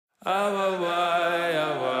You're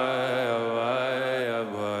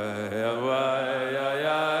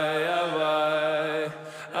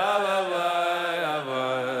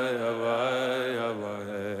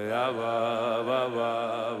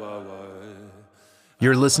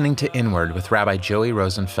listening to Inward with Rabbi Joey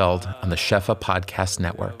Rosenfeld on the Shefa Podcast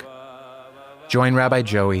Network. Join Rabbi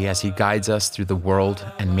Joey as he guides us through the world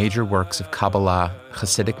and major works of Kabbalah,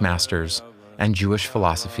 Hasidic masters, and Jewish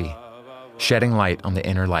philosophy, shedding light on the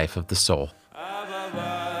inner life of the soul.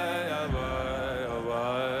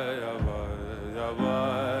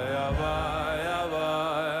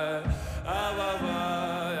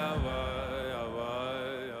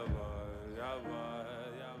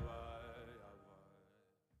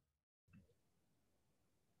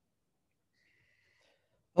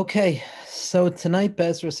 Okay, so tonight,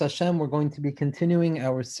 Be'ezras Hashem, we're going to be continuing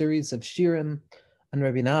our series of shirim on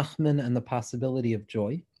Rebbe Nachman and the possibility of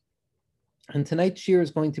joy. And tonight's shir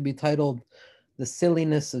is going to be titled The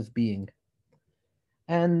Silliness of Being.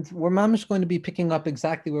 And we're mamish going to be picking up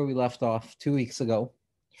exactly where we left off 2 weeks ago,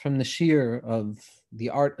 from the shir of the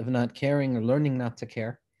art of not caring or learning not to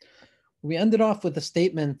care. We ended off with a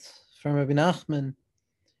statement from Rebbe Nachman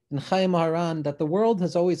in Chaim Haran that the world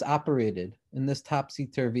has always operated in this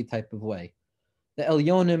topsy-turvy type of way. The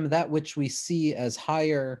Elyonim, that which we see as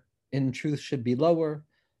higher, in truth should be lower.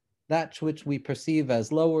 That which we perceive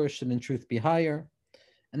as lower should in truth be higher.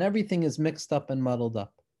 And everything is mixed up and muddled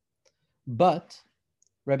up. But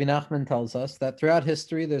Rebbe Nachman tells us that throughout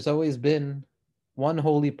history, there's always been one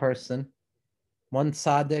holy person, one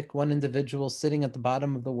tzaddik, one individual sitting at the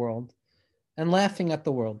bottom of the world and laughing at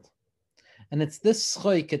the world. And it's this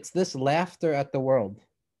schoik, it's this laughter at the world,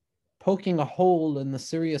 poking a hole in the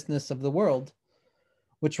seriousness of the world,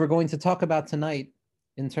 which we're going to talk about tonight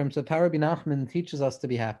in terms of how Rebbe Nachman teaches us to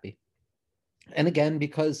be happy. And again,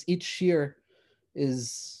 because each shir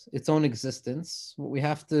is its own existence, what we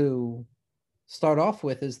have to start off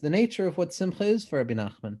with is the nature of what simcha is for Rebbe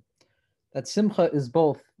Nachman. That simcha is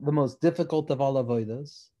both the most difficult of all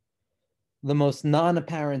avodas, the most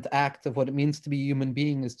non-apparent act of what it means to be a human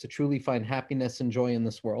being is to truly find happiness and joy in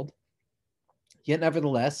this world. Yet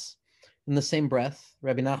nevertheless, in the same breath,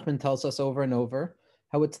 Rebbe Nachman tells us over and over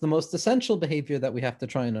how it's the most essential behavior that we have to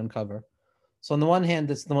try and uncover. So on the one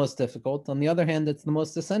hand, it's the most difficult. On the other hand, it's the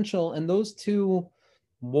most essential. And those two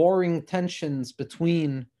warring tensions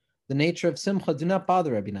between the nature of simcha do not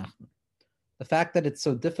bother Rebbe Nachman. The fact that it's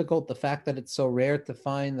so difficult, the fact that it's so rare to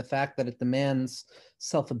find, the fact that it demands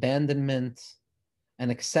self-abandonment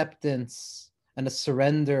and acceptance and a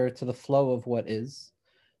surrender to the flow of what is,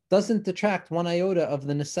 doesn't detract one iota of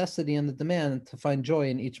the necessity and the demand to find joy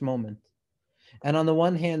in each moment. And on the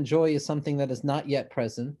one hand, joy is something that is not yet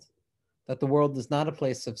present, that the world is not a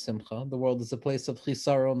place of simcha, the world is a place of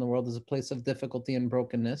chisaro, and the world is a place of difficulty and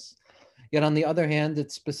brokenness. Yet on the other hand,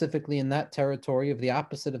 it's specifically in that territory of the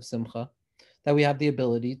opposite of simcha, that we have the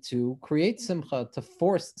ability to create simcha, to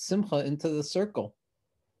force simcha into the circle,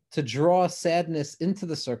 to draw sadness into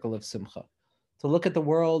the circle of simcha, to look at the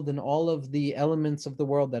world and all of the elements of the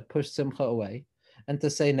world that push simcha away, and to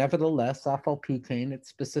say, nevertheless, afal pikain, it's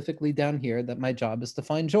specifically down here that my job is to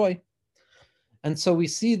find joy. And so we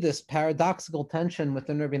see this paradoxical tension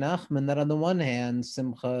within Rebbe Nachman that on the one hand,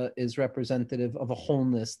 simcha is representative of a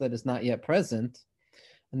wholeness that is not yet present,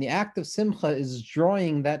 and the act of simcha is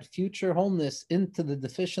drawing that future wholeness into the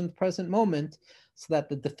deficient present moment so that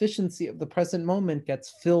the deficiency of the present moment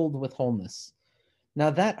gets filled with wholeness. Now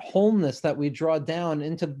that wholeness that we draw down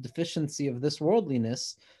into the deficiency of this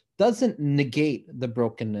worldliness doesn't negate the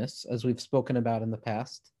brokenness, as we've spoken about in the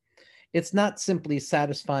past. It's not simply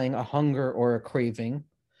satisfying a hunger or a craving,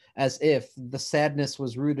 as if the sadness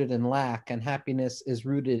was rooted in lack and happiness is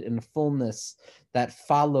rooted in fullness that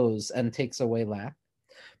follows and takes away lack.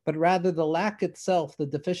 But rather the lack itself, the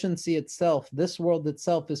deficiency itself, this world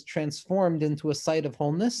itself is transformed into a site of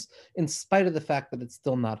wholeness in spite of the fact that it's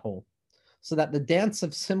still not whole. So that the dance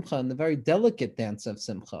of simcha, and the very delicate dance of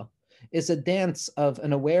simcha, is a dance of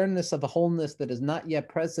an awareness of a wholeness that is not yet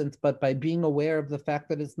present, but by being aware of the fact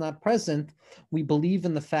that it's not present, we believe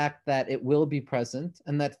in the fact that it will be present,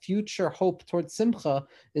 and that future hope towards simcha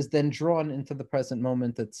is then drawn into the present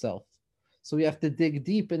moment itself. So we have to dig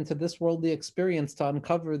deep into this worldly experience to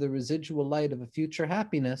uncover the residual light of a future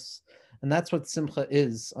happiness. And that's what simcha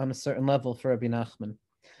is on a certain level for Rebbe Nachman.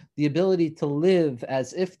 The ability to live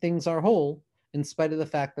as if things are whole in spite of the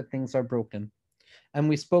fact that things are broken. And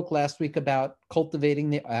we spoke last week about cultivating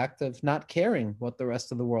the act of not caring what the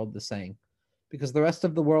rest of the world is saying. Because the rest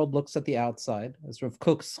of the world looks at the outside. As Rav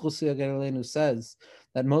Kook Zusha says,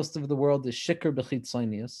 that most of the world is shikr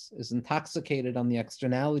b'chitzonius, is intoxicated on the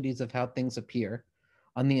externalities of how things appear,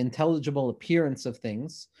 on the intelligible appearance of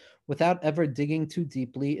things without ever digging too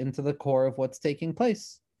deeply into the core of what's taking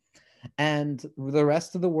place. And the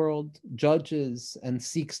rest of the world judges and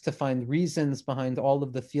seeks to find reasons behind all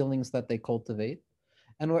of the feelings that they cultivate.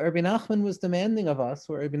 And what Rebbe Nachman was demanding of us,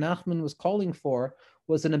 what Rebbe Nachman was calling for,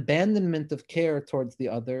 was an abandonment of care towards the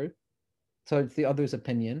other's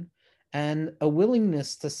opinion, and a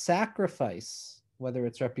willingness to sacrifice, whether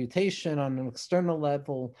it's reputation on an external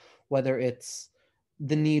level, whether it's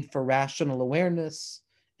the need for rational awareness,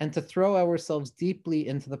 and to throw ourselves deeply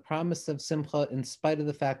into the promise of simcha in spite of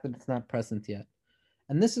the fact that it's not present yet.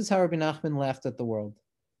 And this is how Rebbe Nachman laughed at the world.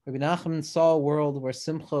 Rebbe Nachman saw a world where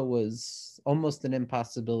simcha was almost an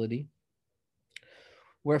impossibility.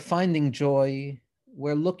 We're finding joy.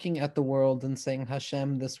 We're looking at the world and saying,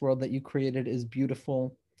 Hashem, this world that you created is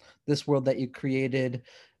beautiful. This world that you created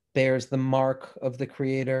bears the mark of the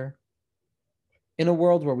Creator. In a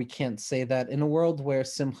world where we can't say that, in a world where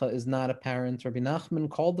simcha is not apparent, Rebbe Nachman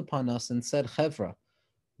called upon us and said, Chevra,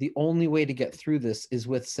 the only way to get through this is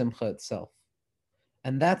with simcha itself.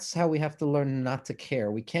 And that's how we have to learn not to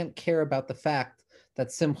care. We can't care about the fact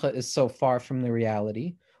that simcha is so far from the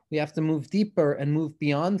reality. We have to move deeper and move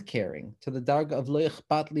beyond caring to the darga of lo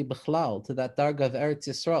ichpat li bichlal, to that darga of Eretz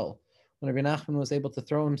Yisrael, when Rebbe Nachman was able to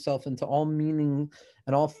throw himself into all meaning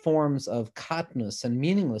and all forms of katnus and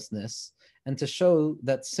meaninglessness, and to show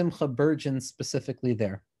that simcha burgeons specifically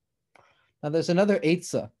there. Now there's another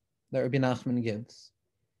eitzah that Rebbe Nachman gives.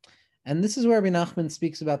 And this is where Rebbe Nachman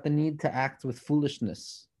speaks about the need to act with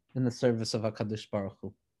foolishness in the service of HaKadosh Baruch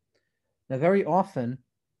Hu. Now very often,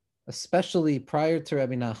 especially prior to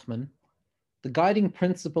Rebbe Nachman, the guiding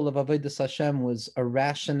principle of Avodas Hashem was a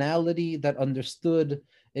rationality that understood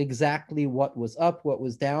exactly what was up, what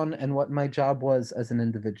was down, and what my job was as an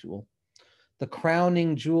individual. The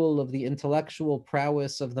crowning jewel of the intellectual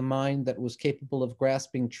prowess of the mind that was capable of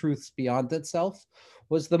grasping truths beyond itself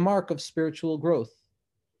was the mark of spiritual growth.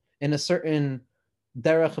 In a certain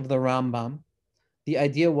derech of the Rambam, the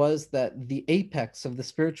idea was that the apex of the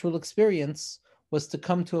spiritual experience was to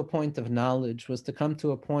come to a point of knowledge, was to come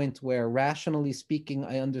to a point where, rationally speaking,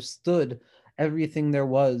 I understood everything there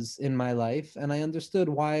was in my life, and I understood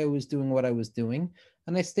why I was doing what I was doing,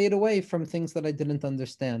 and I stayed away from things that I didn't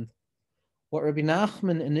understand. What Rebbe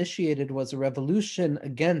Nachman initiated was a revolution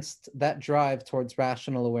against that drive towards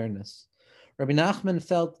rational awareness. Rebbe Nachman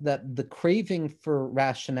felt that the craving for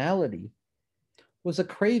rationality was a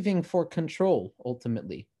craving for control,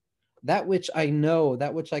 ultimately. That which I know,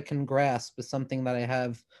 that which I can grasp is something that I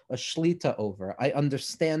have a shlita over. I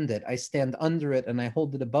understand it, I stand under it, and I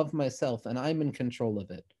hold it above myself, and I'm in control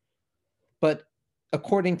of it. But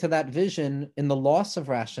according to that vision, in the loss of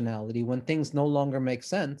rationality, when things no longer make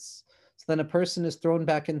sense, so then a person is thrown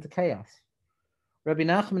back into chaos. Rebbe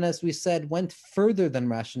Nachman, as we said, went further than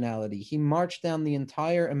rationality. He marched down the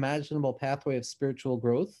entire imaginable pathway of spiritual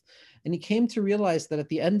growth, and he came to realize that at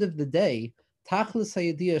the end of the day, tachlis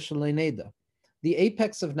hayediyah shalei neda, the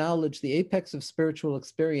apex of knowledge, the apex of spiritual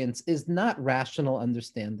experience is not rational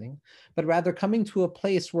understanding, but rather coming to a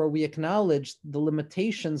place where we acknowledge the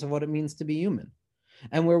limitations of what it means to be human,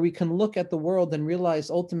 and where we can look at the world and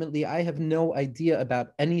realize ultimately I have no idea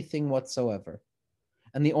about anything whatsoever.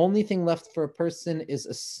 And the only thing left for a person is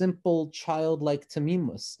a simple childlike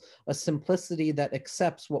tamimus, a simplicity that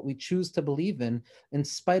accepts what we choose to believe in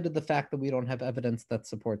spite of the fact that we don't have evidence that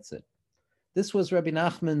supports it. This was Rebbe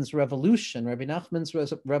Nachman's revolution. Rebbe Nachman's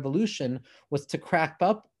revolution was to crack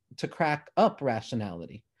up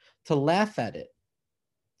rationality, to laugh at it,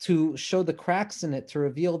 to show the cracks in it, to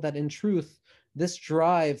reveal that in truth, this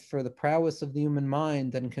drive for the prowess of the human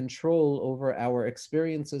mind and control over our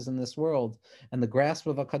experiences in this world and the grasp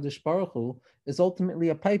of HaKadosh Baruch Hu is ultimately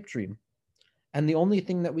a pipe dream. And the only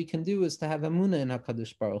thing that we can do is to have emunah in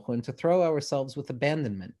HaKadosh Baruch Hu and to throw ourselves with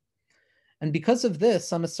abandonment. And because of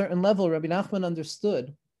this, on a certain level, Rebbe Nachman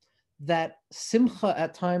understood that simcha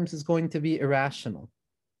at times is going to be irrational.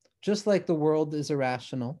 Just like the world is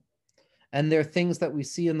irrational, and there are things that we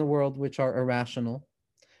see in the world which are irrational.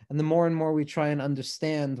 And the more and more we try and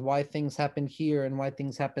understand why things happen here and why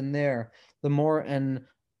things happen there, the more and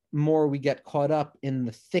more we get caught up in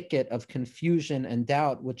the thicket of confusion and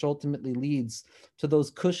doubt, which ultimately leads to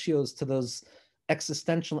those kushios, to those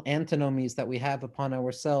existential antinomies that we have upon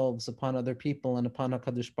ourselves, upon other people, and upon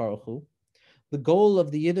HaKadosh Baruch Hu. The goal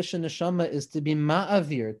of the Yiddish neshama is to be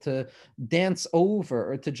ma'avir, to dance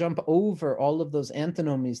over or to jump over all of those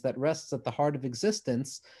antinomies that rests at the heart of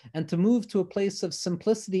existence and to move to a place of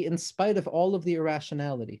simplicity in spite of all of the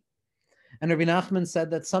irrationality. And Rebbe Nachman said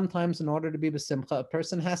that sometimes in order to be b'simcha, a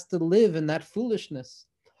person has to live in that foolishness.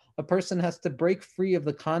 A person has to break free of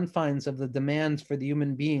the confines of the demands for the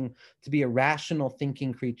human being to be a rational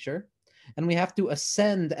thinking creature. And we have to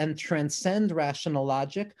ascend and transcend rational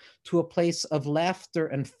logic to a place of laughter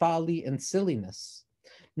and folly and silliness.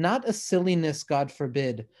 Not a silliness, God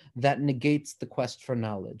forbid, that negates the quest for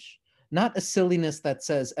knowledge. Not a silliness that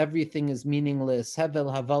says everything is meaningless,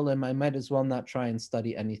 hevel havalim, I might as well not try and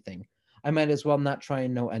study anything. I might as well not try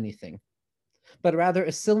and know anything. But rather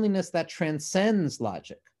a silliness that transcends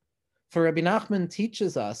logic. For Rebbe Nachman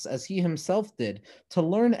teaches us, as he himself did, to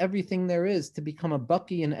learn everything there is, to become a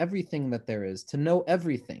bucky in everything that there is, to know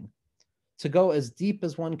everything, to go as deep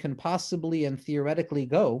as one can possibly and theoretically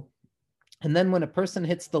go. And then when a person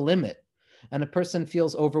hits the limit, and a person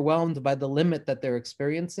feels overwhelmed by the limit that they're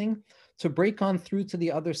experiencing, to break on through to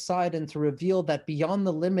the other side and to reveal that beyond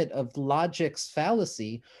the limit of logic's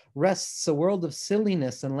fallacy rests a world of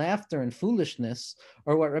silliness and laughter and foolishness,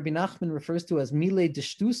 or what Rebbe Nachman refers to as mile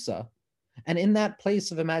dishtusa. And in that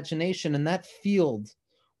place of imagination, in that field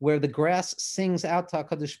where the grass sings out to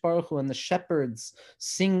HaKadosh Baruch Hu and the shepherds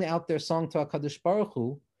sing out their song to HaKadosh Baruch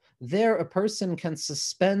Hu, there a person can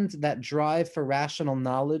suspend that drive for rational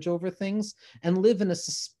knowledge over things and live in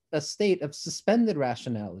a state of suspended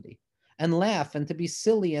rationality and laugh and to be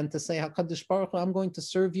silly and to say, HaKadosh Baruch Hu, I'm going to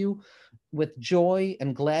serve you with joy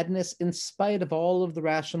and gladness in spite of all of the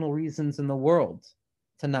rational reasons in the world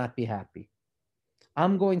to not be happy.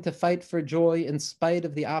 I'm going to fight for joy in spite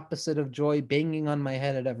of the opposite of joy banging on my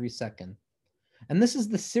head at every second. And this is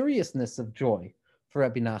the seriousness of joy for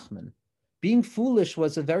Rebbe Nachman. Being foolish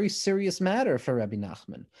was a very serious matter for Rebbe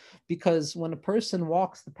Nachman, because when a person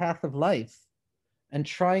walks the path of life and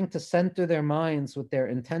trying to center their minds with their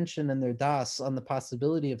intention and their das on the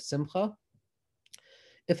possibility of simcha,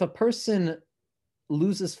 if a person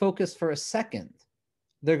loses focus for a second,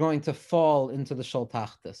 they're going to fall into the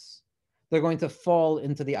sholtachtis. They're going to fall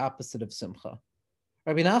into the opposite of simcha.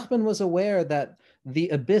 Rabbi Nachman was aware that the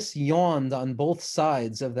abyss yawned on both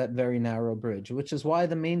sides of that very narrow bridge, which is why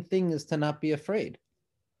the main thing is to not be afraid.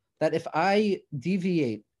 That if I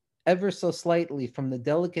deviate ever so slightly from the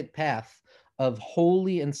delicate path of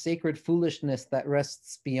holy and sacred foolishness that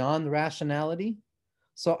rests beyond rationality,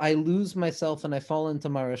 so I lose myself and I fall into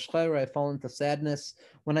marashcher, I fall into sadness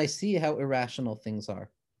when I see how irrational things are.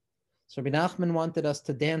 So Rabbi Nachman wanted us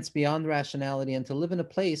to dance beyond rationality and to live in a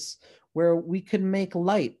place where we could make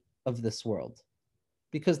light of this world.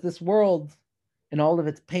 Because this world, in all of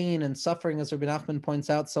its pain and suffering, as Rebbe Nachman points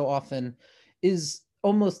out so often, is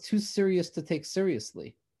almost too serious to take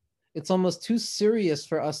seriously. It's almost too serious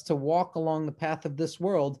for us to walk along the path of this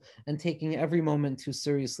world and taking every moment too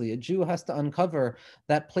seriously. A Jew has to uncover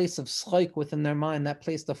that place of schleik within their mind, that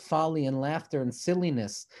place of folly and laughter and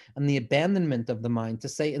silliness and the abandonment of the mind, to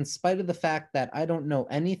say, in spite of the fact that I don't know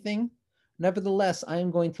anything, nevertheless, I am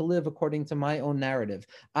going to live according to my own narrative.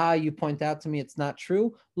 You point out to me it's not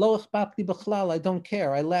true. Lo echpat li b'chlal, I don't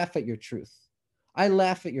care. I laugh at your truth. I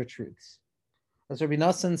laugh at your truths. As Rabbi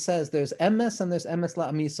Nassan says, there's emes and there's emes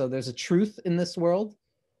la'amiso. There's a truth in this world.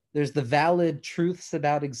 There's the valid truths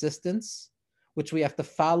about existence, which we have to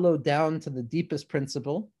follow down to the deepest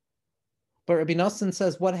principle. But Rabbi Nassan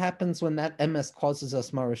says, what happens when that emes causes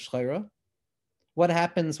us marashchera? What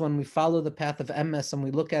happens when we follow the path of emes and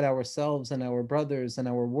we look at ourselves and our brothers and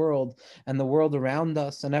our world and the world around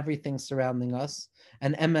us and everything surrounding us,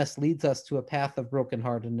 and emes leads us to a path of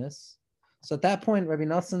brokenheartedness? So at that point, Rabbi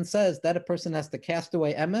Nassan says that a person has to cast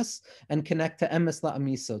away emes and connect to emes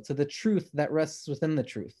la'amiso, to the truth that rests within the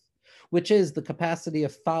truth, which is the capacity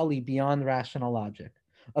of folly beyond rational logic,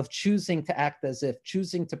 of choosing to act as if,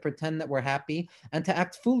 choosing to pretend that we're happy and to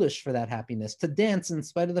act foolish for that happiness, to dance in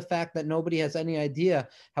spite of the fact that nobody has any idea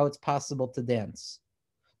how it's possible to dance,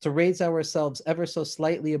 to raise ourselves ever so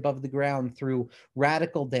slightly above the ground through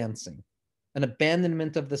radical dancing, an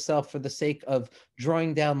abandonment of the self for the sake of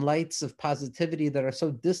drawing down lights of positivity that are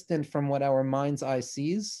so distant from what our mind's eye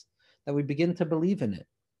sees that we begin to believe in it,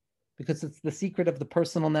 because it's the secret of the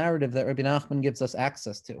personal narrative that Rebbe Nachman gives us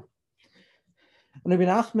access to. And Rebbe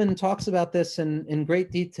Nachman talks about this in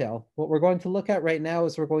great detail. What we're going to look at right now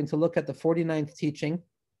is we're going to look at the 49th teaching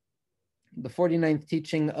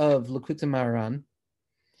of Likutei Moharan,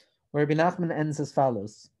 where Rebbe Nachman ends as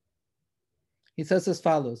follows. He says as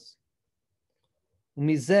follows: and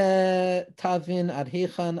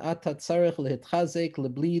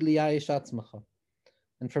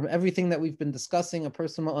from everything that we've been discussing, a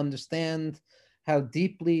person will understand how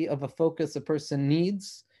deeply of a focus a person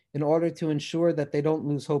needs in order to ensure that they don't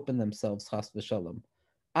lose hope in themselves, chas v'shalom.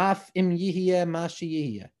 Af im yihye ma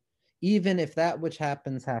sheyihye. Even if that which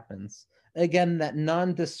happens, happens. Again, that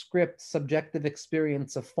nondescript subjective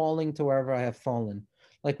experience of falling to wherever I have fallen.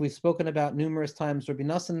 Like we've spoken about numerous times, Rabbi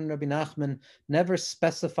Nassan and Rabbi Nachman never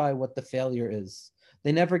specify what the failure is.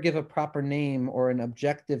 They never give a proper name or an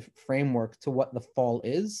objective framework to what the fall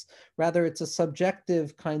is. Rather, it's a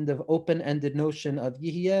subjective kind of open-ended notion of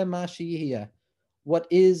yihiyeh mashi yihiyeh. What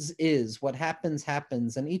is, what happens,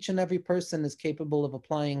 happens. And each and every person is capable of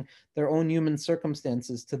applying their own human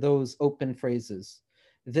circumstances to those open phrases.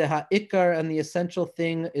 The ha'ikar, and the essential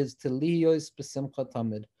thing, is to liyos b'simcha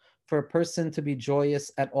tamid, for a person to be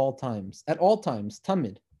joyous at all times,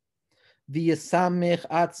 tamid. V'yasamech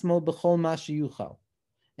atzmo b'chol ma sheyuchal.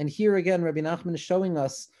 And here again, Rabbi Nachman is showing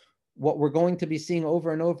us what we're going to be seeing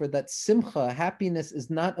over and over, that simcha, happiness, is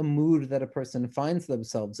not a mood that a person finds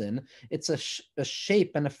themselves in. It's a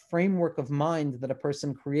shape and a framework of mind that a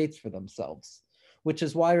person creates for themselves, which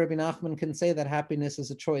is why Rabbi Nachman can say that happiness is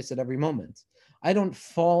a choice at every moment. I don't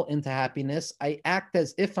fall into happiness. I act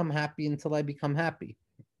as if I'm happy until I become happy.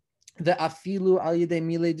 The afilu al yedei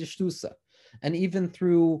mile dishtusa, and even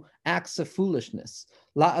through acts of foolishness,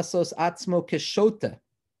 la asos atzmo keshota,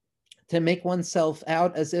 to make oneself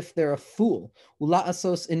out as if they're a fool, ula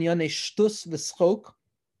asos inyane shtus v'schok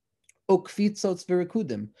okvitzots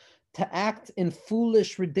v'rikudim, to act in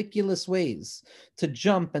foolish, ridiculous ways, to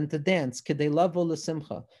jump and to dance, kedei lavo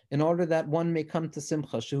l'simcha, in order that one may come to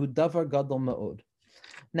simcha, shehu davar gadol ma'od.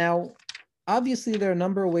 Now, obviously, there are a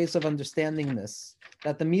number of ways of understanding this,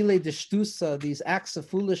 that the mile dishtusa, these acts of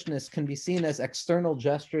foolishness, can be seen as external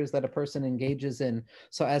gestures that a person engages in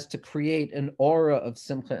so as to create an aura of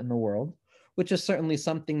simcha in the world, which is certainly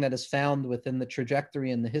something that is found within the trajectory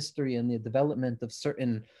and the history and the development of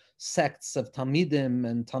certain sects of Talmidim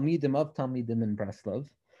and Talmidim of Talmidim in Breslov,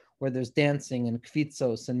 where there's dancing and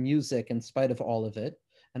kvitzos and music in spite of all of it,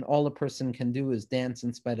 and all a person can do is dance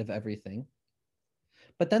in spite of everything.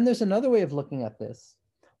 But then there's another way of looking at this,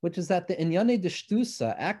 which is that the inyane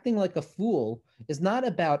deshtusa, acting like a fool, is not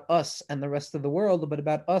about us and the rest of the world, but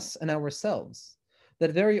about us and ourselves.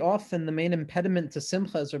 That very often the main impediment to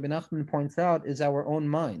simcha, as Rebbe Nachman points out, is our own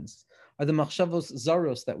minds, are the machshavos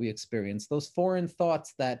zaros that we experience, those foreign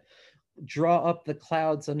thoughts that draw up the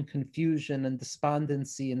clouds and confusion and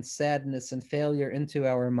despondency and sadness and failure into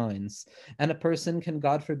our minds. And a person can,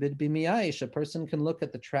 God forbid, be miyayish. A person can look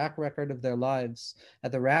at the track record of their lives,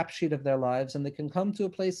 at the rap sheet of their lives, and they can come to a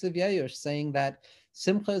place of yayish, saying that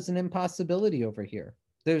simcha is an impossibility over here.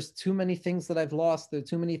 There's too many things that I've lost. There are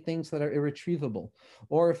too many things that are irretrievable.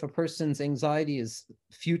 Or if a person's anxiety is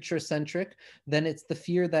future-centric, then it's the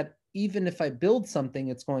fear that even if I build something,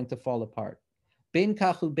 it's going to fall apart. Ben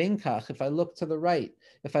kachu ben kach, if I look to the right,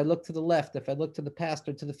 if I look to the left, if I look to the past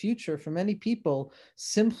or to the future, for many people,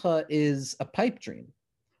 simcha is a pipe dream,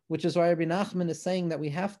 which is why Rebbe Nachman is saying that we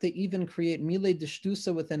have to even create mile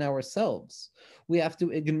deshtusa within ourselves. We have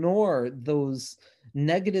to ignore those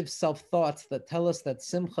negative self-thoughts that tell us that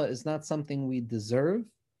simcha is not something we deserve,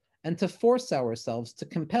 and to force ourselves, to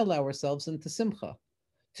compel ourselves into simcha,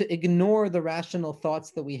 to ignore the rational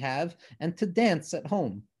thoughts that we have, and to dance at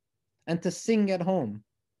home, and to sing at home,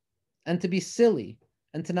 and to be silly,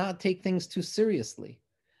 and to not take things too seriously,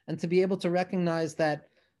 and to be able to recognize that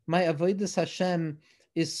my avodas Hashem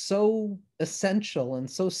is so essential and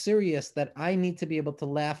so serious that I need to be able to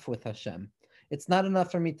laugh with Hashem. It's not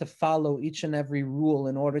enough for me to follow each and every rule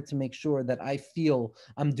in order to make sure that I feel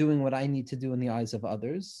I'm doing what I need to do in the eyes of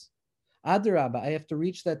others. Adarabba, I have to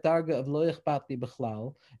reach that darga of lo ichbat li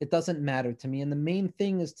bichlal. It doesn't matter to me. And the main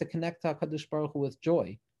thing is to connect to HaKadosh Baruch Hu with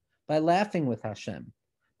joy, by laughing with Hashem,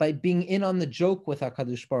 by being in on the joke with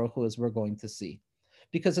HaKadosh Baruch Hu, as we're going to see.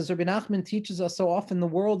 Because as Rebbe Nachman teaches us so often, the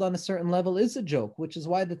world on a certain level is a joke, which is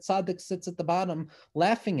why the tzaddik sits at the bottom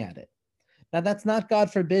laughing at it. Now that's not,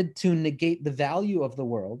 God forbid, to negate the value of the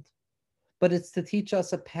world, but it's to teach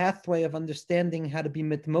us a pathway of understanding how to be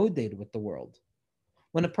mitmoded with the world.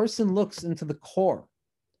 When a person looks into the core,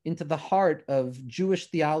 into the heart of Jewish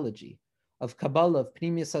theology, of Kabbalah, of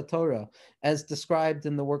Pnimius HaTorah, as described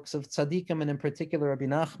in the works of tzaddikim, and in particular Rabbi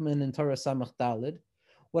Nachman in Torah Samach Daled,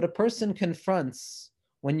 what a person confronts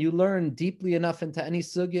when you learn deeply enough into any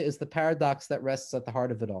sugya is the paradox that rests at the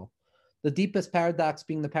heart of it all. The deepest paradox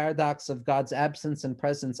being the paradox of God's absence and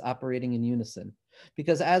presence operating in unison.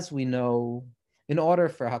 Because as we know, in order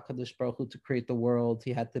for HaKadosh Baruch Hu to create the world,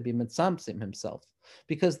 he had to be mitzamtzim himself,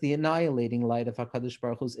 because the annihilating light of HaKadosh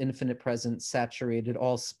Baruch Hu's infinite presence saturated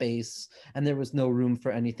all space, and there was no room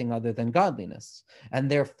for anything other than godliness.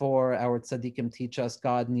 And therefore, our tzaddikim teach us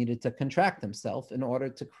God needed to contract himself in order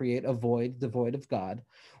to create a void, devoid of God,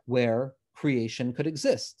 where creation could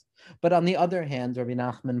exist. But on the other hand, Rabbi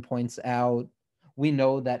Nachman points out, we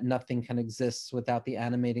know that nothing can exist without the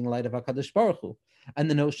animating light of HaKadosh Baruch Hu. And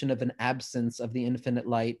the notion of an absence of the infinite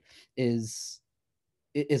light is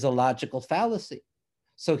is a logical fallacy.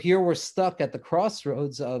 So here we're stuck at the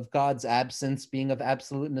crossroads of God's absence being of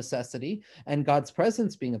absolute necessity and God's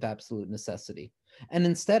presence being of absolute necessity. And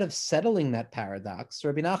instead of settling that paradox,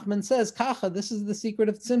 Rebbe Nachman says, Kacha, this is the secret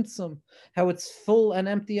of Tzimtzum, how it's full and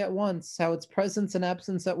empty at once, how it's presence and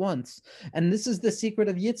absence at once. And this is the secret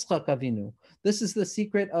of Yitzchak Avinu. This is the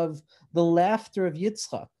secret of the laughter of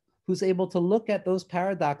Yitzchak, who's able to look at those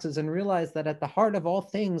paradoxes and realize that at the heart of all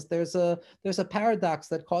things, there's a paradox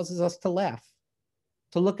that causes us to laugh.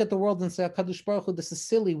 To look at the world and say, HaKadosh Baruch Hu, this is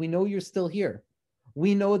silly. We know you're still here.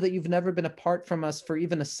 We know that you've never been apart from us for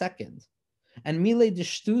even a second. And Mile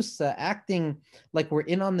Dishtusa, acting like we're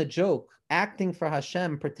in on the joke, acting for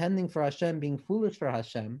Hashem, pretending for Hashem, being foolish for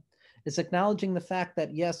Hashem, is acknowledging the fact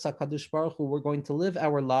that, yes, HaKadosh Baruch Hu, we're going to live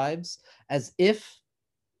our lives as if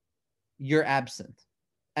you're absent,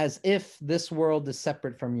 as if this world is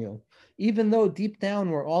separate from you. Even though deep down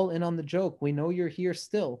we're all in on the joke, we know you're here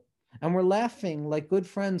still. And we're laughing like good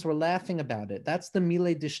friends. We're laughing about it. That's the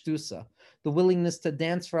Mile Dishtusa, the willingness to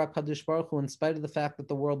dance for HaKadosh Baruch Hu in spite of the fact that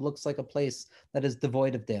the world looks like a place that is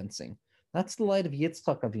devoid of dancing. That's the light of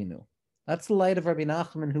Yitzchak Avinu. That's the light of Rebbe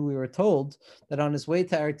Nachman, who we were told that on his way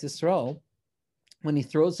to Eretz Yisrael, when he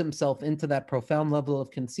throws himself into that profound level of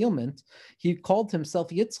concealment, he called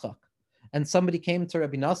himself Yitzchak. And somebody came to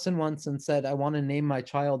Rebbe Nassan once and said, I want to name my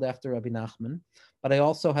child after Rebbe Nachman, but I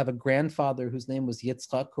also have a grandfather whose name was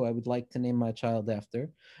Yitzchak, who I would like to name my child after.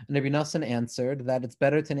 And Rebbe Nassan answered that it's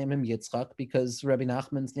better to name him Yitzchak because Rebbe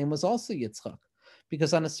Nachman's name was also Yitzchak.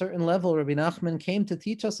 Because on a certain level, Rebbe Nachman came to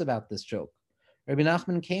teach us about this joke. Rebbe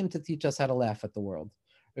Nachman came to teach us how to laugh at the world.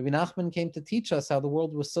 Rebbe Nachman came to teach us how the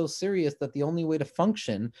world was so serious that the only way to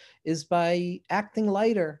function is by acting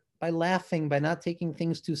lighter, by laughing, by not taking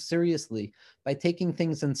things too seriously, by taking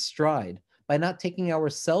things in stride, by not taking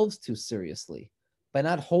ourselves too seriously, by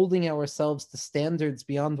not holding ourselves to standards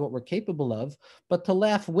beyond what we're capable of, but to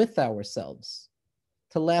laugh with ourselves.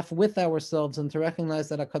 To laugh with ourselves and to recognize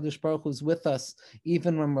that HaKadosh Baruch Hu is with us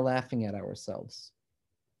even when we're laughing at ourselves.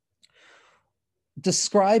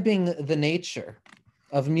 Describing the nature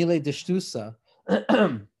of Mile Dishtusa,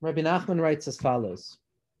 Rabbi Nachman writes as follows,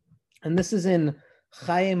 and this is in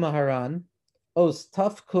Chaye Maharan, Os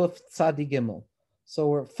Taf Kuf Tzadi Gimel. So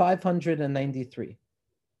we're 593.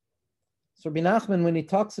 So Rabbi Nachman, when he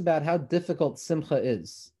talks about how difficult simcha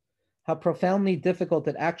is, how profoundly difficult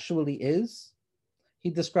it actually is, he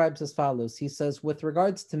describes as follows. He says, with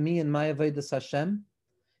regards to me and my avodas Hashem,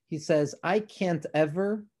 he says, I can't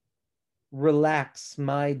ever relax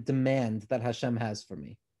my demand that Hashem has for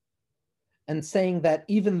me. And saying that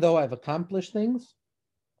even though I've accomplished things,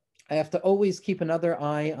 I have to always keep another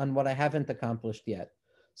eye on what I haven't accomplished yet.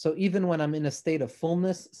 So even when I'm in a state of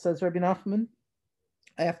fullness, says Rabbi Nachman,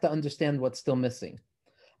 I have to understand what's still missing.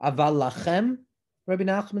 Aval lachem, Rabbi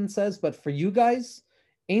Nachman says, but for you guys,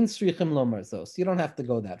 ein srichim lomar zos. You don't have to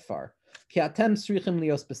go that far. Ki atem srichim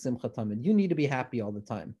lios b'simcha tamid. You need to be happy all the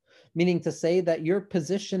time. Meaning to say that your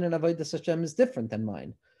position in avodas Hashem is different than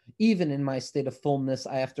mine. Even in my state of fullness,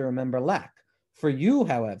 I have to remember lack. For you,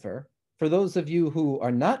 however, for those of you who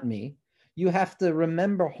are not me, you have to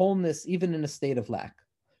remember wholeness even in a state of lack.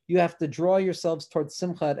 You have to draw yourselves towards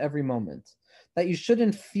simcha at every moment. That you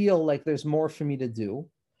shouldn't feel like there's more for me to do,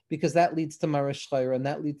 because that leads to marish chayra, and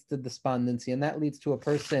that leads to despondency, and that leads to a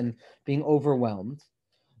person being overwhelmed.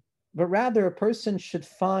 But rather, a person should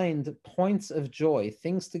find points of joy,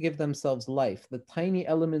 things to give themselves life, the tiny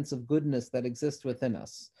elements of goodness that exist within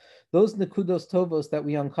us. Those nekudos tovos that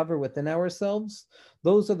we uncover within ourselves,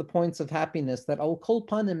 those are the points of happiness that al kol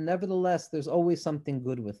panim, nevertheless, there's always something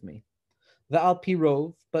good with me. The al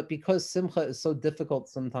pirov, but because simcha is so difficult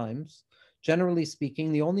sometimes, generally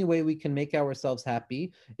speaking, the only way we can make ourselves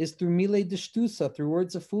happy is through mile dishtusa, through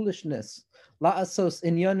words of foolishness. La'asos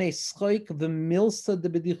inyane schoik v'milsa de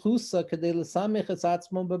bedichusa kadei l'samech es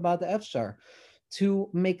atzmo b'bad efshar. To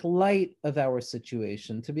make light of our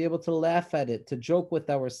situation, to be able to laugh at it, to joke with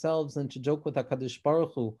ourselves and to joke with HaKadosh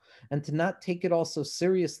Baruch Hu, and to not take it all so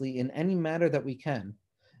seriously in any matter that we can.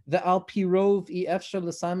 The al pirov I efshar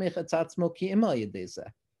l'samech es atzmo ki ima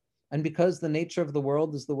yedezeh. And because the nature of the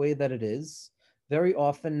world is the way that it is, very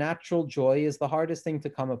often natural joy is the hardest thing to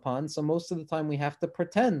come upon. So most of the time we have to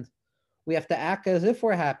pretend. We have to act as if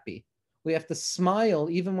we're happy. We have to smile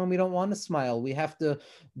even when we don't want to smile. We have to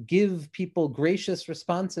give people gracious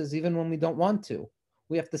responses even when we don't want to.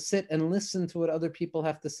 We have to sit and listen to what other people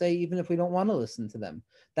have to say even if we don't want to listen to them.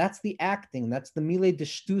 That's the acting. That's the mile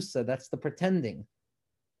dishtusa. That's the pretending.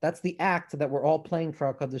 That's the act that we're all playing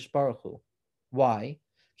for HaKadosh Baruch Hu. Why?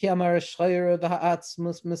 Because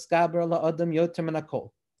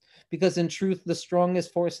Because in truth, the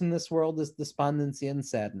strongest force in this world is despondency and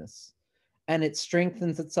sadness. And it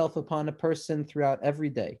strengthens itself upon a person throughout every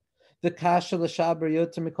day. And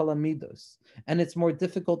it's more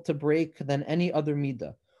difficult to break than any other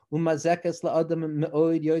midah.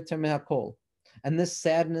 And this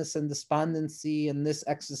sadness and despondency and this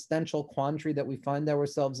existential quandary that we find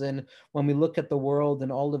ourselves in when we look at the world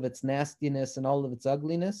and all of its nastiness and all of its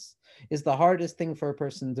ugliness is the hardest thing for a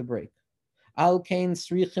person to break.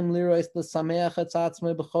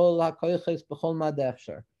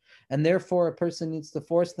 And therefore, a person needs to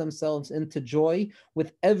force themselves into joy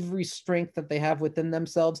with every strength that they have within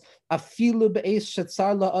themselves.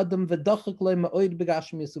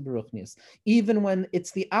 Even when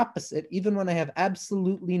it's the opposite, even when I have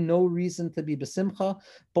absolutely no reason to be besimcha,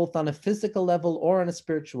 both on a physical level or on a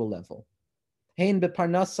spiritual level. Whether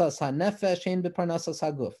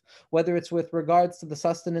it's with regards to the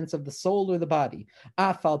sustenance of the soul or the body.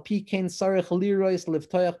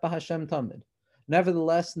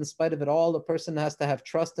 Nevertheless, in spite of it all, a person has to have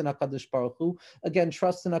trust in HaKadosh Baruch Hu. Again,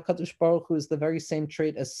 trust in HaKadosh Baruch Hu is the very same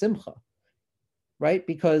trait as simcha, right?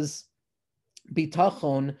 Because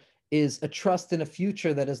bitachon is a trust in a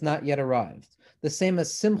future that has not yet arrived. The same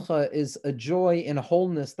as simcha is a joy in a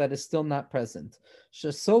wholeness that is still not present.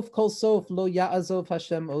 Shesof kol sof lo ya'azov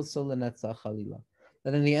Hashem oso lenetzach chalila.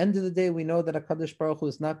 That in the end of the day, we know that HaKadosh Baruch Hu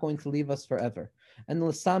is not going to leave us forever. And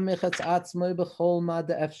l'samech etz atzmoi b'chol ma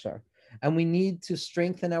de'efshar. And we need to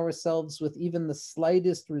strengthen ourselves with even the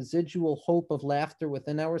slightest residual hope of laughter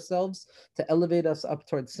within ourselves to elevate us up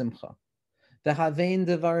towards simcha. V'havein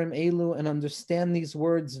devarim elu, and understand these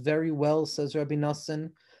words very well, says Rabbi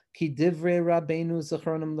Nassan. Ki divrei Rabbeinu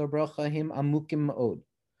zechronim l'bracha him amukim ma'od.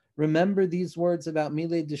 Remember these words about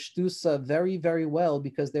Milei Dishtusa very, very well,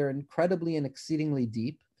 because they're incredibly and exceedingly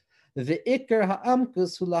deep. And the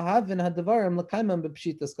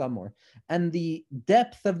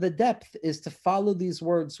depth of the depth is to follow these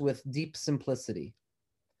words with deep simplicity.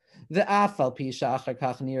 And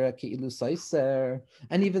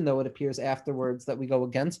even though it appears afterwards that we go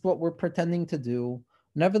against what we're pretending to do,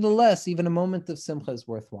 nevertheless, even a moment of simcha is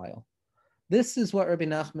worthwhile. This is what Rebbe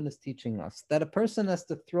Nachman is teaching us, that a person has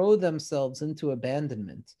to throw themselves into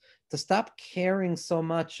abandonment, to stop caring so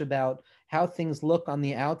much about how things look on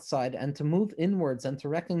the outside and to move inwards and to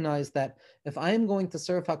recognize that if I am going to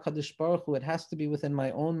serve HaKadosh Baruch Hu, it has to be within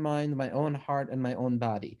my own mind, my own heart, and my own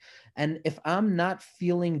body. And if I'm not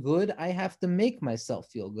feeling good, I have to make myself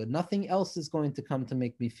feel good. Nothing else is going to come to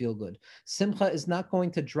make me feel good. Simcha is not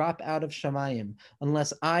going to drop out of Shamayim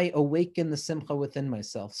unless I awaken the simcha within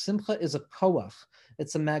myself. Simcha is a koach.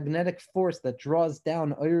 It's a magnetic force that draws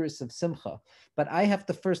down iris of simcha. But I have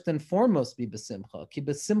to first and foremost be besimcha. Ki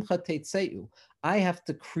besimcha teitzeu. I have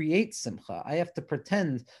to create simcha. I have to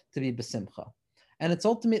pretend to be besimcha. And it's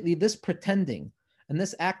ultimately this pretending and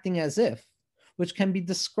this acting as if, which can be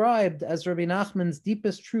described as Rebbe Nachman's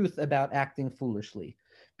deepest truth about acting foolishly.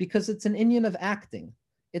 Because it's an inyan of acting.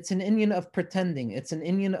 It's an inyan of pretending. It's an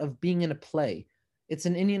inyan of being in a play. It's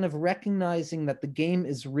an inyan of recognizing that the game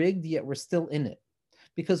is rigged, yet we're still in it.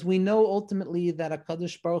 Because we know ultimately that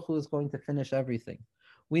HaKadosh Baruch Hu is going to finish everything.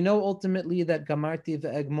 We know ultimately that Gamarti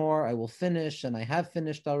ve'egmor, I will finish, and I have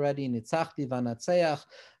finished already. Nitzachti v'anatzeach,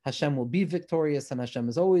 Hashem will be victorious, and Hashem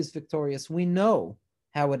is always victorious. We know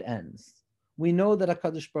how it ends. We know that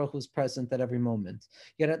HaKadosh Baruch Hu is present at every moment.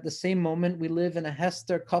 Yet at the same moment, we live in a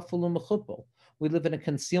hester kaful u'mechupel. We live in a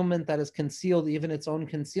concealment that is concealed, even its own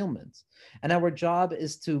concealment. And our job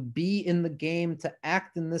is to be in the game, to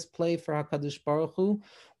act in this play for HaKadosh Baruch Hu,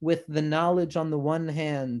 with the knowledge on the one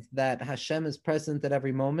hand that Hashem is present at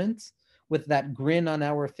every moment, with that grin on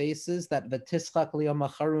our faces, that v'tischak liyom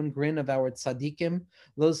acharun grin of our tzaddikim,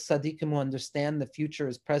 those tzaddikim who understand the future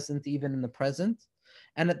is present even in the present.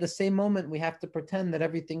 And at the same moment, we have to pretend that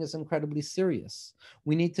everything is incredibly serious.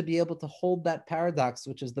 We need to be able to hold that paradox,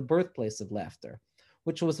 which is the birthplace of laughter,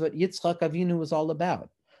 which was what Yitzchak Avinu was all about.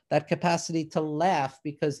 That capacity to laugh,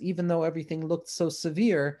 because even though everything looked so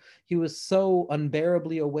severe, he was so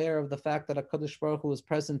unbearably aware of the fact that HaKadosh Baruch Hu was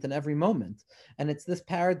present in every moment. And it's this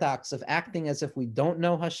paradox of acting as if we don't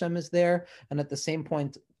know Hashem is there, and at the same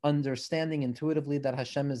point, understanding intuitively that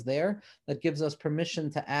Hashem is there, that gives us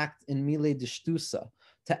permission to act in Milei Dishtusa,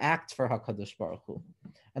 to act for HaKadosh Baruch Hu.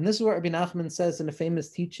 And this is what Rebbe Nachman says in a famous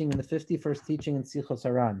teaching, in the 51st teaching in Sichos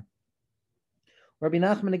Haran. Rabbi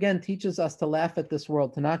Nachman again teaches us to laugh at this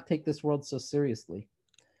world, to not take this world so seriously.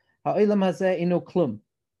 Ha'olam hazeh ino klum.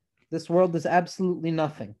 This world is absolutely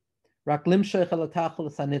nothing. Rak limshech elatach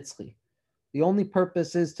l'sanitzchi. The only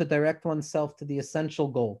purpose is to direct oneself to the essential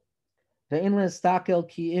goal. Ve'in le'estakel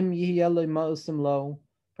ki im yihi eloi ma'osim lo.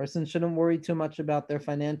 Person shouldn't worry too much about their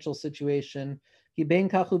financial situation. Because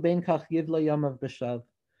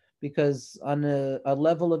on a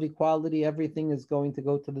level of equality, everything is going to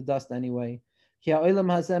go to the dust anyway. This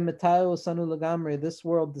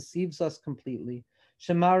world deceives us completely.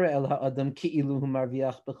 That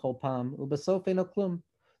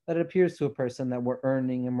it appears to a person that we're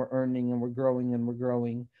earning and we're earning and we're growing and we're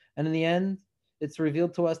growing. And in the end, it's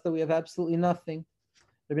revealed to us that we have absolutely nothing.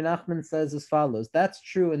 Rebbe Nachman says as follows: that's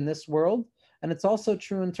true in this world, and it's also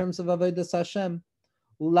true in terms of avodas Hashem.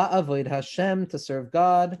 Ula avoid Hashem, to serve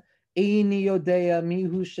God. Eini yodea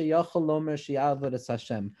mihu sheyachol lomer she'avodas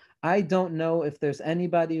Hashem. I don't know if there's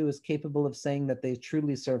anybody who is capable of saying that they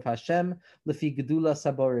truly serve Hashem. Lefi gedula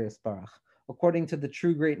sabore yisparach, according to the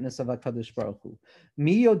true greatness of HaKadosh Baruch Hu.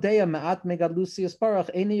 Mi yodea ma'at megalusi yisparach,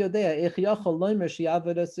 eini yodea ech yachol lomer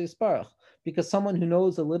she'avodas yisparach. Because someone who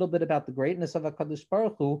knows a little bit about the greatness of HaKadosh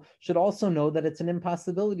Baruch Hu should also know that it's an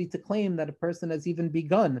impossibility to claim that a person has even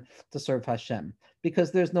begun to serve Hashem.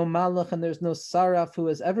 Because there's no malach and there's no saraf who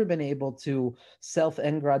has ever been able to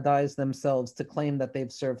self-aggrandize themselves to claim that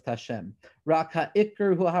they've served Hashem. Rak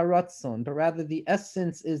ha'ikr hu haratzon, but rather the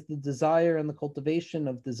essence is the desire and the cultivation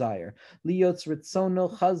of desire. Liyotz ritzono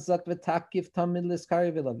chazak v'takif tamid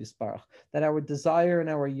liskari v'lav yisparach. That our desire and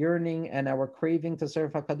our yearning and our craving to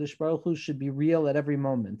serve HaKadosh Baruch Hu should be real at every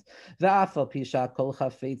moment.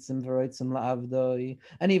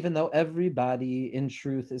 And even though everybody in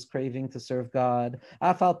truth is craving to serve God,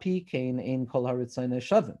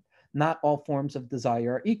 not all forms of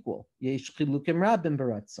desire are equal.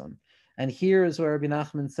 And here is where Rebbe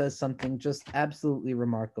Nachman says something just absolutely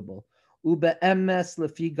remarkable. And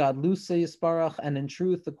in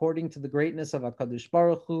truth, according to the greatness of HaKadosh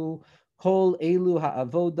Baruch Hu, Kol elu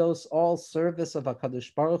ha'avodos, all service of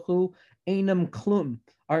HaKadosh Baruch Hu, einam klum,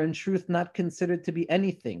 are in truth not considered to be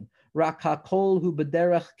anything. Rak ha'kol hu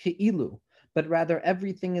b'derech ke'ilu, but rather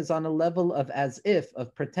everything is on a level of as if,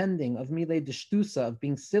 of pretending, of milei dishtusa, of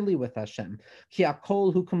being silly with Hashem. Ki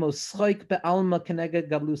ha'kol hu kamo schroik be'alma keneged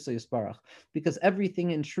gavlusa yisparach, because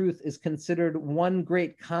everything in truth is considered one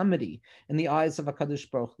great comedy in the eyes of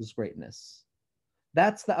HaKadosh Baruch Hu's greatness.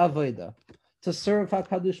 That's the avodah. To serve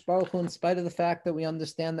HaKadosh Baruch Hu in spite of the fact that we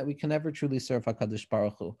understand that we can never truly serve HaKadosh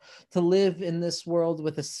Baruch Hu. To live in this world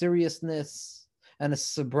with a seriousness and a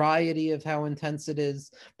sobriety of how intense it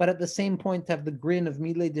is, but at the same point to have the grin of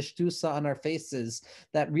milei dishtusa on our faces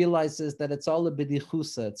that realizes that it's all a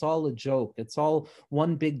bidichusa, it's all a joke, it's all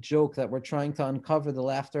one big joke that we're trying to uncover the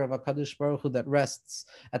laughter of HaKadosh Baruch Hu that rests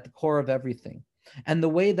at the core of everything. And the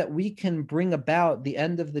way that we can bring about the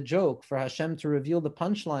end of the joke for Hashem to reveal the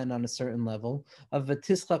punchline on a certain level of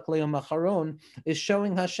V'tischak le'yom acharon is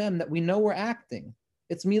showing Hashem that we know we're acting.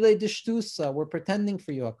 It's milei dishtusa, we're pretending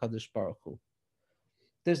for you, HaKadosh Baruch Hu.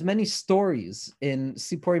 There's many stories in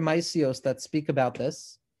Sipori Maisios that speak about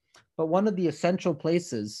this, but one of the essential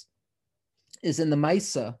places is in the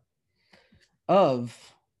Maisa of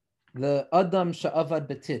the Adam Sha'avad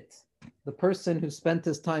Betit, the person who spent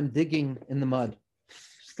his time digging in the mud.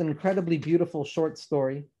 Just an incredibly beautiful short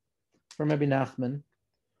story from Rebbe Nachman,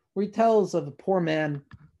 where he tells of a poor man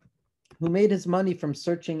who made his money from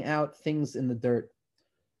searching out things in the dirt.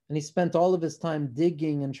 And he spent all of his time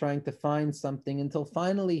digging and trying to find something until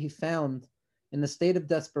finally he found, in a state of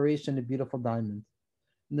desperation, a beautiful diamond.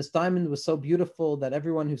 And this diamond was so beautiful that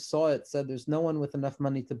everyone who saw it said, there's no one with enough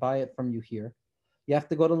money to buy it from you here. You have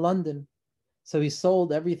to go to London. So he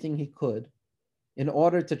sold everything he could in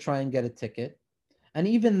order to try and get a ticket. And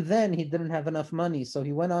even then, he didn't have enough money. So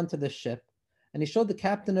he went onto the ship and he showed the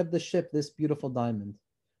captain of the ship this beautiful diamond.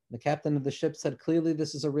 The captain of the ship said, clearly,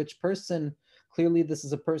 this is a rich person. Clearly, this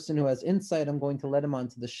is a person who has insight. I'm going to let him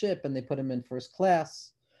onto the ship. And they put him in first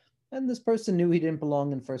class. And this person knew he didn't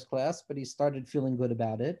belong in first class, but he started feeling good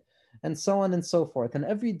about it, and so on and so forth. And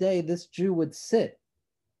every day, this Jew would sit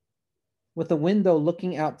with a window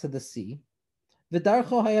looking out to the sea. And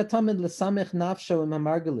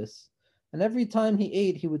every time he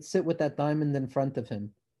ate, he would sit with that diamond in front of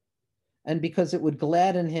him. And because it would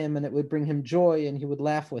gladden him and it would bring him joy, and he would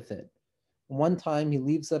laugh with it. One time he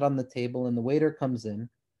leaves it on the table and the waiter comes in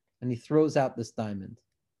and he throws out this diamond.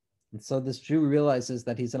 And so this Jew realizes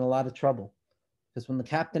that he's in a lot of trouble, because when the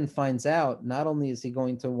captain finds out, not only is he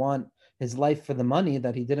going to want his life for the money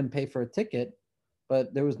that he didn't pay for a ticket,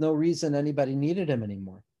 but there was no reason anybody needed him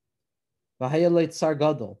anymore. He had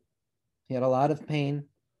a lot of pain,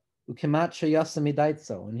 and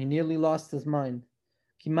he nearly lost his mind.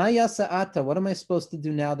 What am I supposed to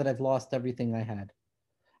do now that I've lost everything I had?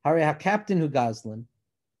 Captain Hugazlan,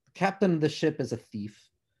 the captain of the ship, is a thief.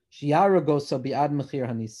 He'll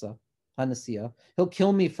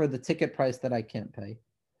kill me for the ticket price that I can't pay.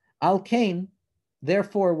 Al Kain,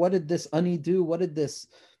 therefore, what did this ani do? What did this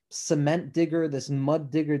cement digger, this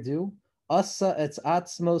mud digger do? Asa etz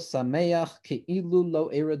atzmo sameach ke'ilu lo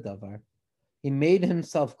era davar. He made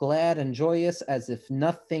himself glad and joyous as if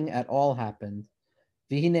nothing at all happened.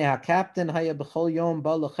 V'hine ha-captain haya b'chol yom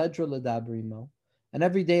ba l'chedra l'dabrimo. And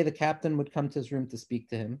every day the captain would come to his room to speak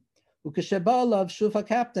to him. Ukesheba alav shuv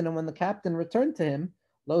ha-captain, and when the captain returned to him,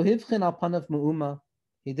 lo hivchin al panav mu'uma.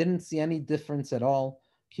 He didn't see any difference at all.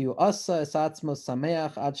 Ki hu asa es atzmo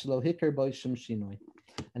sameach ad shelo hikar bo shum shinoi.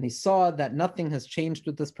 And he saw that nothing has changed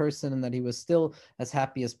with this person and that he was still as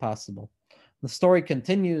happy as possible. The story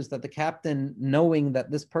continues that the captain, knowing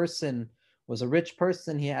that this person was a rich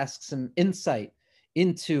person, he asks him insight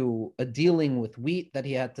into a dealing with wheat that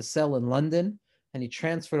he had to sell in London, and he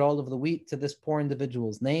transferred all of the wheat to this poor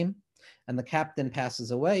individual's name, and the captain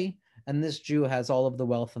passes away, and this Jew has all of the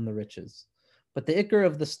wealth and the riches. But the ikar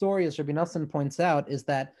of the story, as Rebbe Nachman points out, is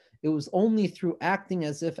that it was only through acting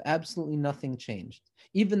as if absolutely nothing changed,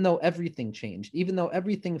 even though everything changed, even though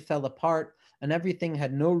everything fell apart and everything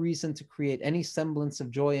had no reason to create any semblance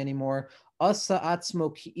of joy anymore. Asa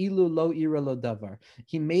atzmo ki'ilu lo ira lo davar.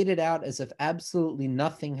 He made it out as if absolutely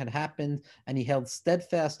nothing had happened, and he held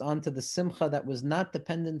steadfast onto the simcha that was not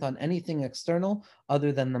dependent on anything external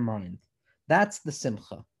other than the mind. That's the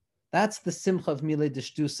simcha. That's the simcha of milei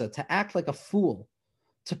d'shtusa, to act like a fool,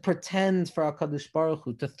 to pretend for HaKadosh Baruch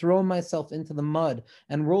Hu, to throw myself into the mud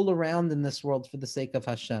and roll around in this world for the sake of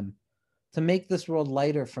Hashem, to make this world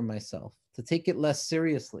lighter for myself, to take it less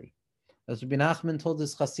seriously. As Rebbe Nachman told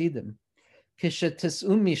his Chasidim, Kishetis'u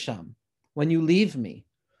misham, when you leave me,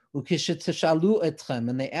 ukishetishalu etchem,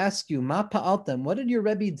 and they ask you, Ma pa'altem, what did your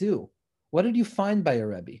Rebbe do? What did you find by your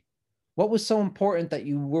Rebbe? What was so important that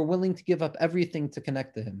you were willing to give up everything to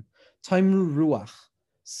connect to him? Taimru ruach,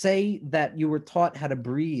 say that you were taught how to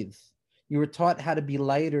breathe. You were taught how to be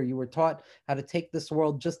lighter. You were taught how to take this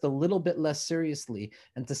world just a little bit less seriously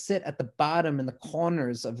and to sit at the bottom in the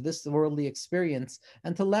corners of this worldly experience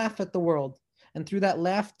and to laugh at the world. And through that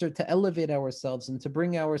laughter to elevate ourselves and to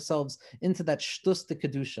bring ourselves into that shtus de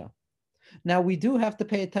kedusha. Now, we do have to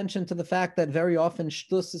pay attention to the fact that very often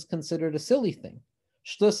shtus is considered a silly thing.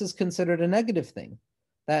 Shtus is considered a negative thing.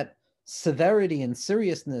 That severity and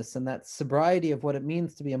seriousness and that sobriety of what it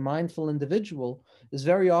means to be a mindful individual is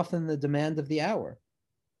very often the demand of the hour.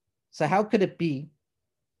 So how could it be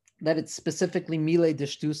that it's specifically milei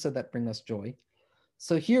d'shtusa that bring us joy?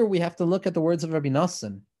 So here we have to look at the words of Rebbe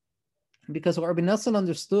Nachman, because what Rebbe Nachman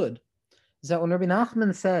understood is that when Rebbe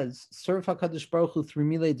Nachman says, serve HaKadosh Baruch Hu through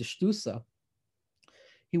milei d'shtusa,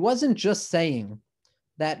 he wasn't just saying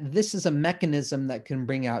that this is a mechanism that can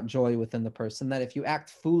bring out joy within the person, that if you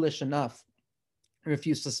act foolish enough, or if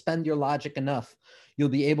you suspend your logic enough, you'll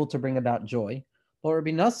be able to bring about joy. What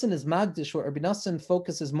Rebbe Nachman is magdish, what Rebbe Nachman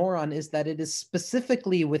focuses more on is that it is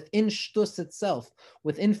specifically within shtus itself,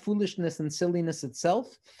 within foolishness and silliness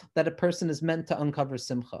itself, that a person is meant to uncover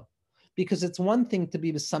simcha. Because it's one thing to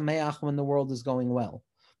be b'sameach when the world is going well,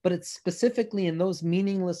 but it's specifically in those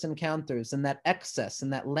meaningless encounters, in that excess, in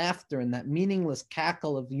that laughter, in that meaningless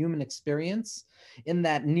cackle of human experience, in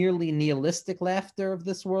that nearly nihilistic laughter of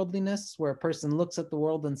this worldliness, where a person looks at the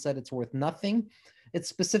world and said it's worth nothing. It's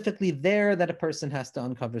specifically there that a person has to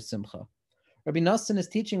uncover simcha. Rabbi Nachman is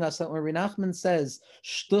teaching us that when Rabbi Nachman says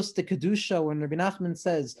shtus de kedusha, when Rabbi Nachman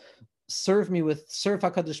says serve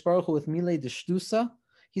HaKadosh Baruch Hu with milei d'shtusa,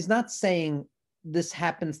 he's not saying this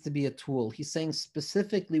happens to be a tool. He's saying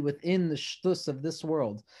specifically within the shtus of this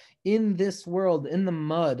world, in the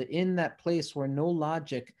mud, in that place where no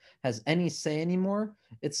logic has any say anymore,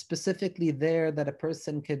 it's specifically there that a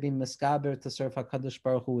person can be miskaber to serve HaKadosh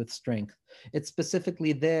Baruch Hu with strength. It's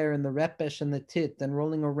specifically there in the repesh and the tit and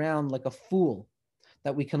rolling around like a fool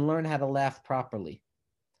that we can learn how to laugh properly.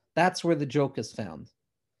 That's where the joke is found.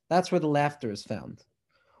 That's where the laughter is found.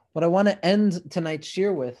 What I want to end tonight's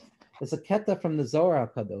shir with is a keta from the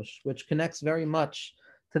Zohar HaKadosh, which connects very much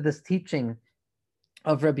to this teaching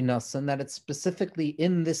of Rebbe Nachman, that it's specifically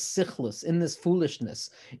in this sichlus, in this foolishness,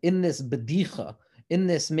 in this bedicha, in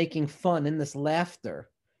this making fun, in this laughter,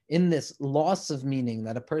 in this loss of meaning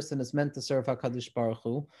that a person is meant to serve HaKadosh Baruch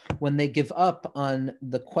Hu, when they give up on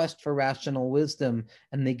the quest for rational wisdom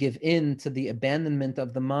and they give in to the abandonment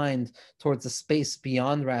of the mind towards a space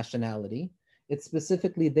beyond rationality. It's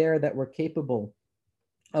specifically there that we're capable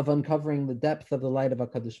of uncovering the depth of the light of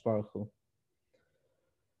HaKadosh Baruch Hu.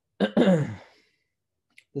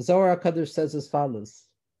 The Zohar HaKadosh says as follows.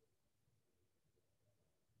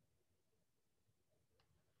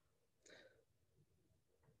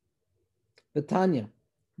 V'tanya,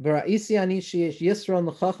 v'ra'isi ani sheyesh yisro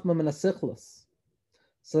l'chachma min hasichlos,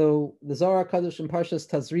 So the Zohar Kadosh in Parshas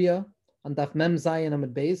Tazria on Daf Mem Zayin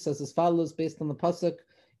Amud Beis says as follows, based on the pasuk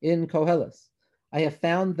in Koheles: I have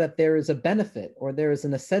found that there is a benefit, or there is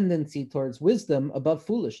an ascendancy towards wisdom above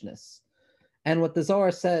foolishness. And what the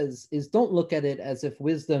Zohar says is, don't look at it as if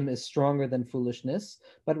wisdom is stronger than foolishness,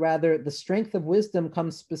 but rather the strength of wisdom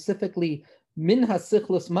comes specifically min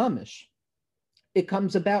hasichlus mamish. It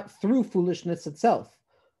comes about through foolishness itself.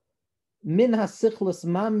 Min hasichlus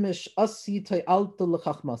mamish asitay alta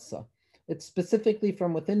l'chachmasa. It's specifically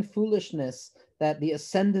from within foolishness that the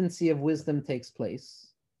ascendancy of wisdom takes place.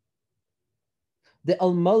 The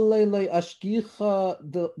almalei loy ashkicha,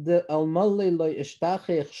 the almalei loy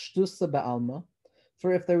ishtachech shtusa ba'alma.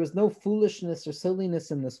 For if there was no foolishness or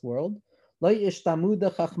silliness in this world, loy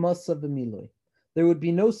ishtamuda chachmasa b'miloi, there would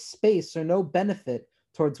be no space or no benefit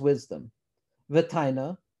towards wisdom.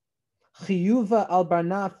 V'taina chiyuva al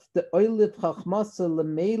barnaf de oilit chachmasa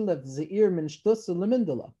lemelev zeir min shtusa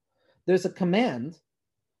lemindala. There's a command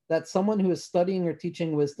that someone who is studying or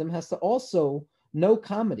teaching wisdom has to also know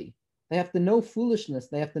comedy. They have to know foolishness.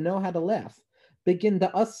 They have to know how to laugh. Begin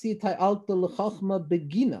the asi ta'alta l'chachma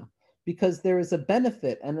begina, because there is a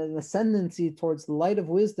benefit and an ascendancy towards the light of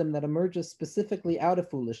wisdom that emerges specifically out of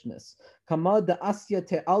foolishness. Kama da asya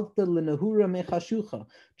ta'alta l'nehura mechashucha,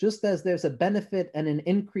 just as there's a benefit and an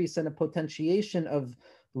increase and a potentiation of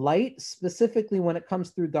light, specifically when it comes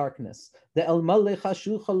through darkness. The elmale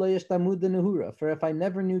chashucha lo yeshtamu nehura. For if I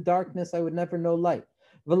never knew darkness, I would never know light.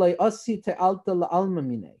 V'lay asi ta'alta la'alma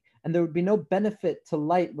minei. And there would be no benefit to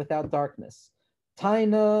light without darkness.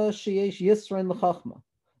 Taina sheyesh yisrain l'chachma.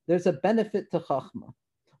 There's a benefit to chachma.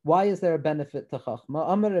 Why is there a benefit to chachma?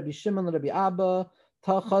 Amar Rabbi Shimon Rabbi Abba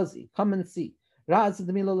Tachazi. Come and see. The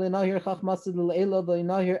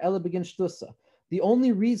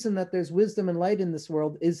only reason that there's wisdom and light in this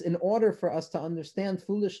world is in order for us to understand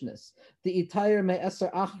foolishness. The itayr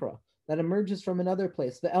me'eser achra, that emerges from another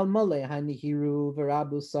place. The el male hanihiru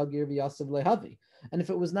v'rabu sagir v'yasav lehavi. And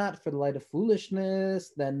if it was not for the light of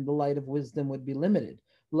foolishness, then the light of wisdom would be limited.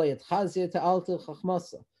 And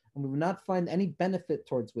we would not find any benefit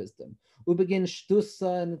towards wisdom. We begin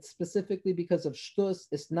shtusa, and it's specifically because of shtus.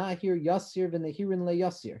 It's not here yasir v'nehirin le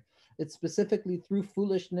yasir. It's specifically through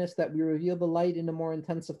foolishness that we reveal the light in a more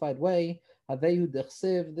intensified way. Havehu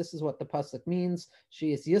dechsiv. This is what the pasuk means.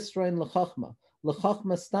 She is yisrain l'chachma.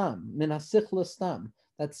 L'chachma stam min hasichla stam.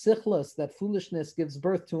 That sichlas, that foolishness, gives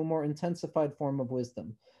birth to a more intensified form of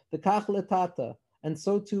wisdom. The kach letata, and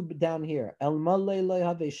so too down here. El malei lo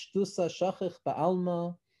have shtusa shachich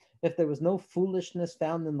ba'alma. If there was no foolishness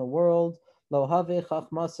found in the world, lo have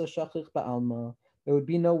chachmasa shachich ba'alma, there would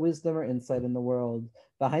be no wisdom or insight in the world.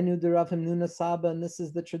 V'hainu de Rav Himnuna Saba, and this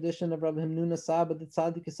is the tradition of Rav Himnuna Saba, the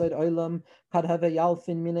tzaddik yesod olam, kad have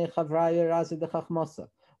yalfin minei chavraya razi de chachmasa.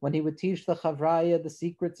 When he would teach the chavraya the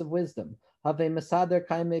secrets of wisdom, have masader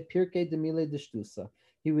kaime pirke de mile de shtusa.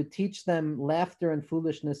 He would teach them laughter and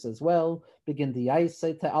foolishness as well. Begin the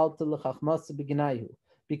yaisei ta'alta l'chachmasa beginayu,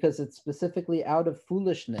 because it's specifically out of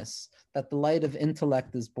foolishness that the light of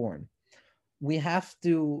intellect is born. We have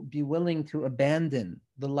to be willing to abandon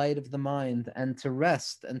the light of the mind and to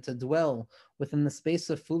rest and to dwell within the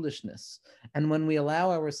space of foolishness. And when we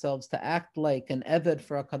allow ourselves to act like an eved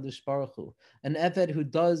for HaKadosh Baruch Hu, an eved who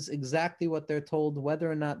does exactly what they're told,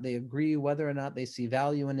 whether or not they agree, whether or not they see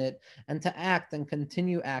value in it, and to act and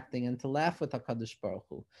continue acting and to laugh with HaKadosh Baruch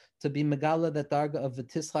Hu, to be megala that darga of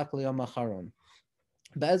v'tischak liyom acharon.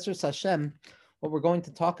 Be'ezras Hashem, what we're going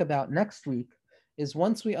to talk about next week is,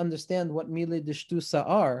 once we understand what milei d'shtusa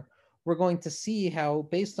are, we're going to see how,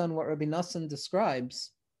 based on what Rebbe Nachman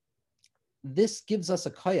describes, this gives us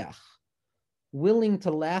a koyach, willing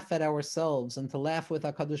to laugh at ourselves and to laugh with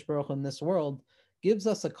HaKadosh Baruch Hu in this world, gives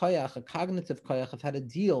us a koyach, a cognitive koyach of how to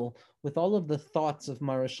deal with all of the thoughts of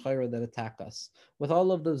Marash Chayra that attack us, with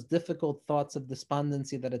all of those difficult thoughts of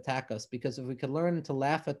despondency that attack us. Because if we can learn to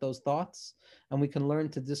laugh at those thoughts, and we can learn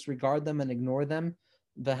to disregard them and ignore them,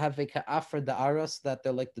 that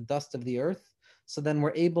they're like the dust of the earth, so then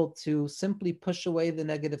we're able to simply push away the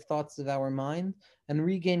negative thoughts of our mind and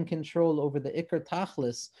regain control over the Iker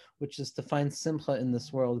Tachlis, which is to find simcha in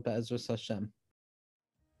this world, Be'ezras Hashem.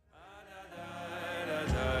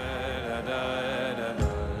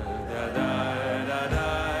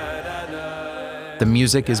 The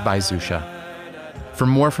music is by Zusha. For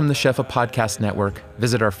more from the Shefa Podcast Network,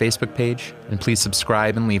 visit our Facebook page, and please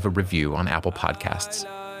subscribe and leave a review on Apple Podcasts.